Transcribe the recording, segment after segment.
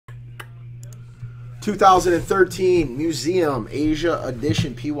2013 Museum Asia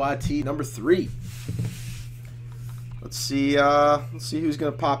Edition PYT number 3. Let's see who's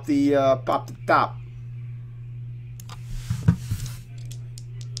gonna pop the top.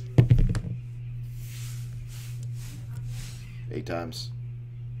 Eight times.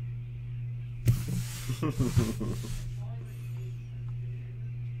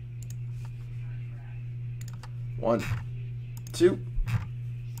 One, 2,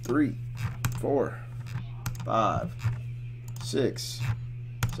 3, 4, 5, 6,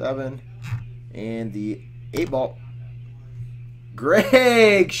 7, and the 8-ball.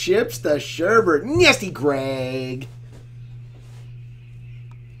 Greg ships the sherbert. Nasty Greg.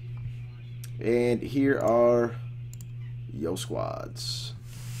 And here are Yo Squads.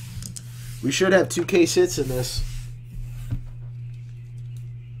 We should have 2 case hits in this.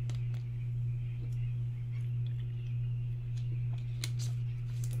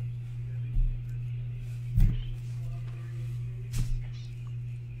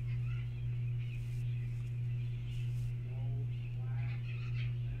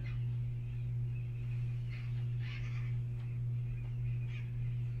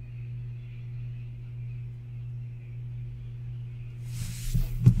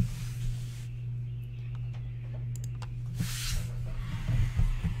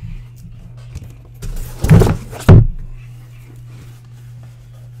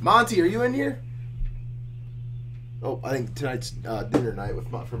 Monty, are you in here? Oh, I think tonight's dinner night with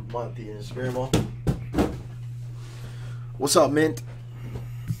from Monty and his grandma. What's up, Mint?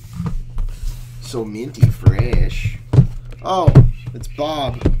 So minty fresh. Oh, it's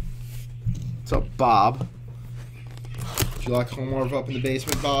Bob. What's up, Bob? Did you lock Homarv up in the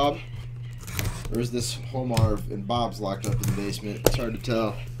basement, Bob? Or is this Homarv and Bob's locked up in the basement? It's hard to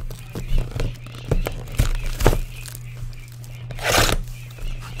tell.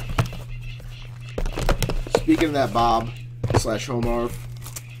 Speaking of that Bob / Homarv,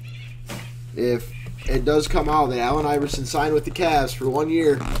 if it does come out that Allen Iverson signed with the Cavs for 1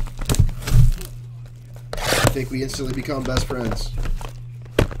 year, I think we instantly become best friends.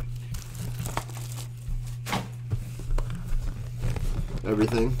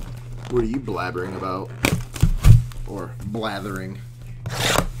 Everything. What are you blabbering about? Or blathering?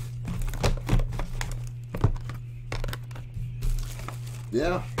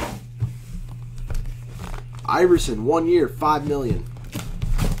 Yeah. Iverson, 1 year, $5 million.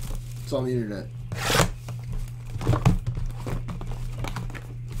 It's on the internet.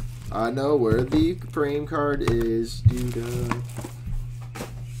 I know where the frame card is. Dude.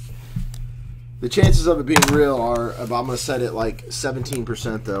 The chances of it being real are, I'm going to set it like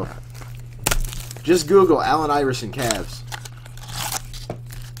 17% though. Just Google Allen Iverson Cavs.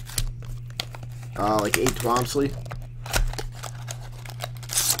 Like 8 Twomsley.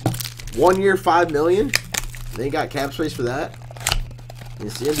 1 year, $5 million. They ain't got cap space for that.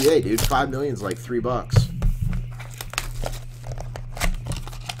 It's the NBA, dude. $5 million is like $3.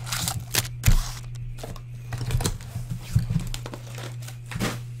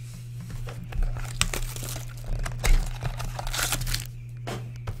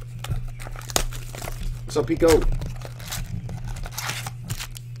 What's up, Pico?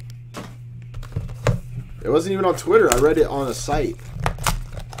 It wasn't even on Twitter. I read it on a site.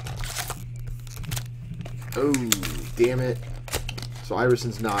 Oh, damn it. So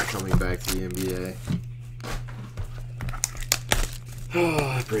Iverson's not coming back to the NBA.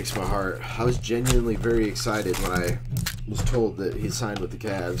 Oh, it breaks my heart. I was genuinely very excited when I was told that he signed with the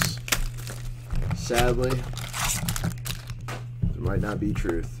Cavs. Sadly, there might not be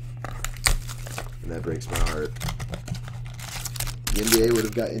truth. And that breaks my heart. The NBA would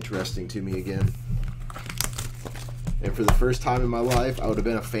have got interesting to me again. And for the first time in my life, I would have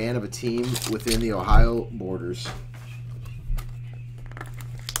been a fan of a team within the Ohio borders.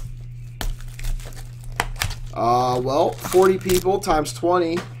 Well, 40 people times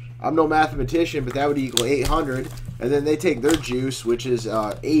 20. I'm no mathematician, but that would equal 800. And then they take their juice, which is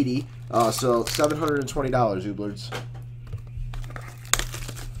 80. So $720, Ooblerds.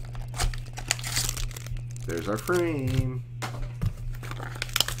 There's our frame.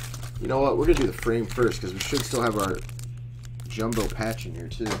 You know what? We're going to do the frame first because we should still have our jumbo patch in here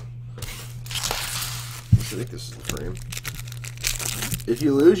too. I think this is the frame. If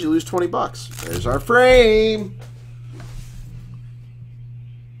you lose, you lose 20 bucks. There's our frame.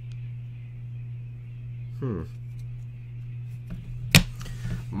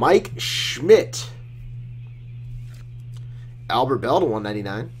 Mike Schmidt. Albert Bell to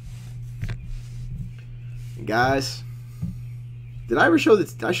 199. Guys, did I ever show the?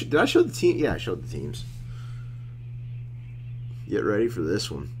 Did I show the team? Yeah, I showed the teams. Get ready for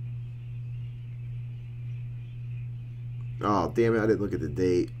this one. Oh, damn it. I didn't look at the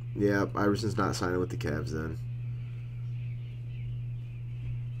date. Yep, Iverson's not signing with the Cavs then.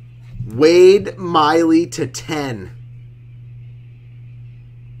 Wade Miley to 10.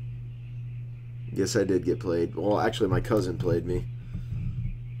 Yes, I did get played. Well, actually, my cousin played me.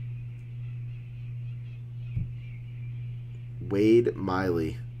 Wade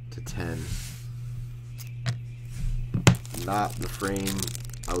Miley to 10. Not the frame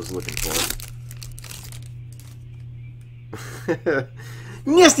I was looking for.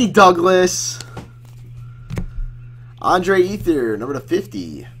 Nasty Douglas. Andre Ether, number to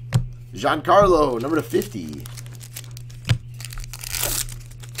 50. Giancarlo, number to 50.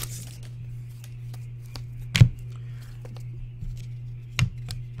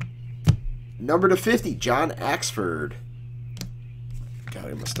 Number to 50, John Axford.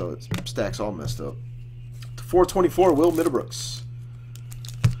 God, my stack's all messed up. 424, Will Middlebrooks.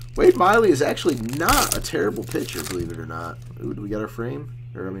 Wade Miley is actually not a terrible pitcher, believe it or not. Ooh, do we got our frame?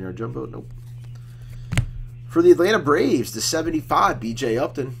 Or, I mean, our jumbo? Nope. For the Atlanta Braves, the 75, B.J.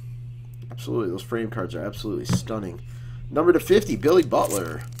 Upton. Absolutely, those frame cards are absolutely stunning. Number to 50, Billy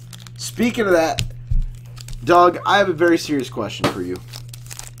Butler. Speaking of that, Doug, I have a very serious question for you.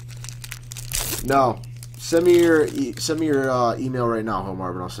 No. Send me your email right now, Home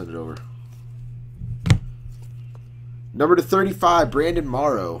Marvin. I'll send it over. Number to 35, Brandon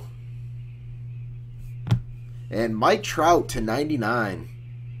Morrow. And Mike Trout to 99.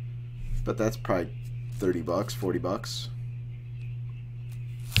 But that's probably 30 bucks, 40 bucks.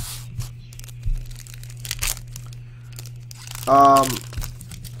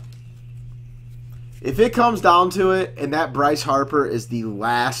 If it comes down to it and that Bryce Harper is the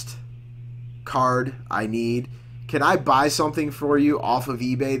last card I need, can I buy something for you off of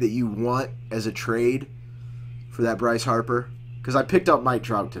eBay that you want as a trade for that Bryce Harper? Because I picked up Mike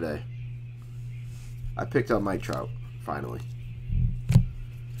Trout today. I picked up Mike Trout, finally.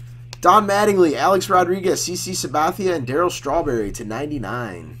 Don Mattingly, Alex Rodriguez, CC Sabathia, and Darryl Strawberry to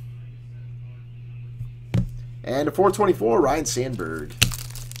 99. And a 424, Ryan Sandberg.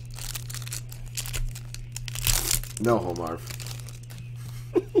 No, Homarv.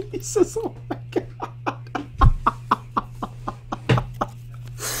 He says, oh my God.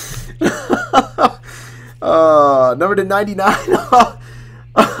 Number to 99.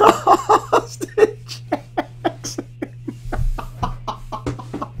 Austin Jackson.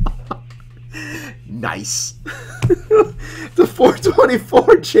 Nice. The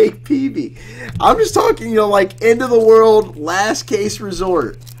 424, Jake Peavy. I'm just talking, you know, like end of the world, last case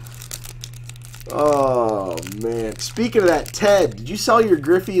resort. Oh, man. Speaking of that, Ted, did you sell your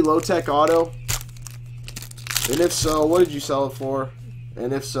Griffey low-tech auto? And if so, what did you sell it for?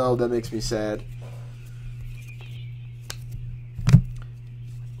 And if so, that makes me sad.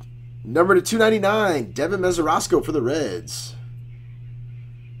 Number to 299, Devin Mesorasko for the Reds.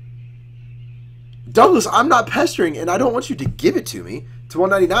 Douglas, I'm not pestering, and I don't want you to give it to me. To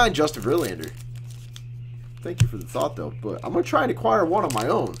 199, Justin Verlander. Thank you for the thought, though. But I'm going to try and acquire one on my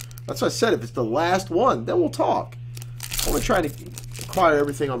own. That's what I said. If it's the last one, then we'll talk. I want to try and acquire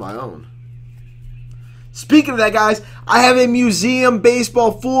everything on my own. Speaking of that, guys, I have a Museum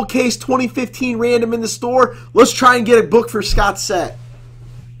Baseball Full Case 2015 random in the store. Let's try and get a book for Scott's set.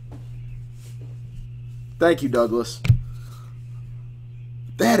 Thank you, Douglas.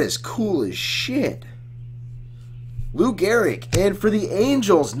 That is cool as shit. Lou Gehrig. And for the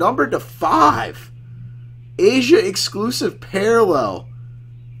Angels, number to 5. Asia exclusive parallel.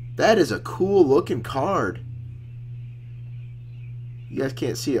 That is a cool looking card. You guys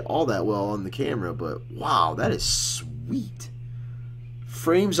can't see it all that well on the camera, but wow, that is sweet.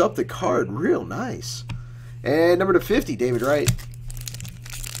 Frames up the card real nice. And number to 50, David Wright.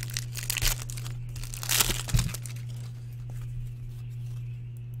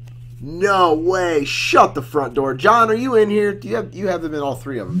 No way. Shut the front door. John, are you in here? Do you have them in all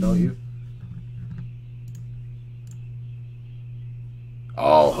three of them, don't you?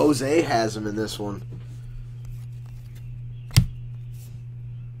 Oh, Jose has them in this one.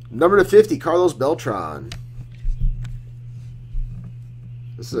 Number to 50, Carlos Beltran.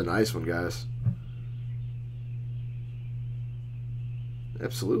 This is a nice one, guys.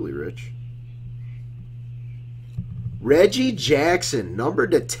 Absolutely, Rich. Reggie Jackson, number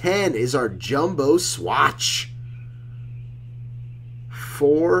to 10 is our jumbo swatch.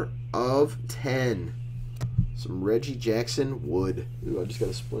 4 of 10. Some Reggie Jackson wood. Ooh, I just got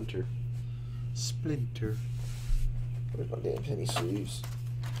a splinter. Splinter. Where's my damn penny sleeves?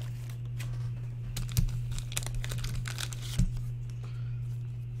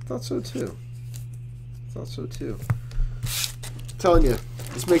 Thought so too. Thought so too. I'm telling you,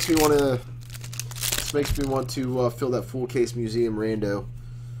 this makes me want to Just makes me want to fill that full case museum rando.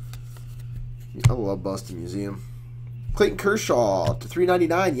 I love Busted Museum. Clayton Kershaw to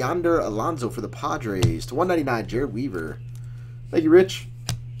 399. Yonder Alonso for the Padres. To 199. Jared Weaver. Thank you, Rich.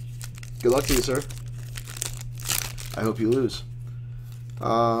 Good luck to you, sir. I hope you lose.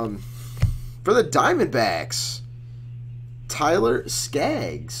 For the Diamondbacks, Tyler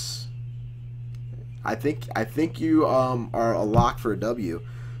Skaggs. I think you are a lock for a W.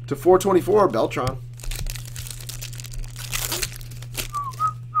 To 424, Beltran.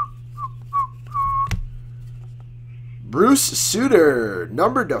 Bruce Sutter,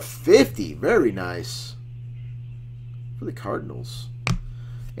 numbered to 50. Very nice. For the Cardinals.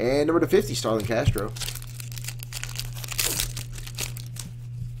 And number to 50, Starlin Castro.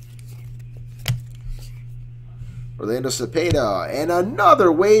 Orlando Cepeda. And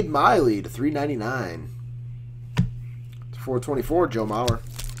another Wade Miley to 399. To 424, Joe Mauer.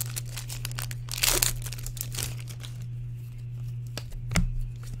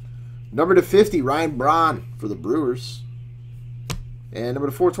 Number to 50, Ryan Braun for the Brewers. And number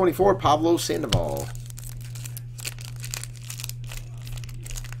to 424, Pablo Sandoval.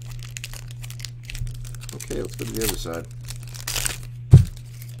 Okay, let's go to the other side.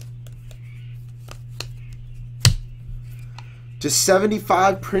 To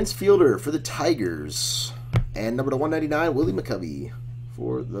 75, Prince Fielder for the Tigers. And number to 199, Willie McCovey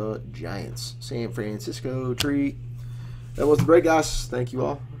for the Giants. San Francisco treat. That was the break, guys. Thank you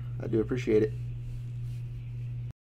all. I do appreciate it.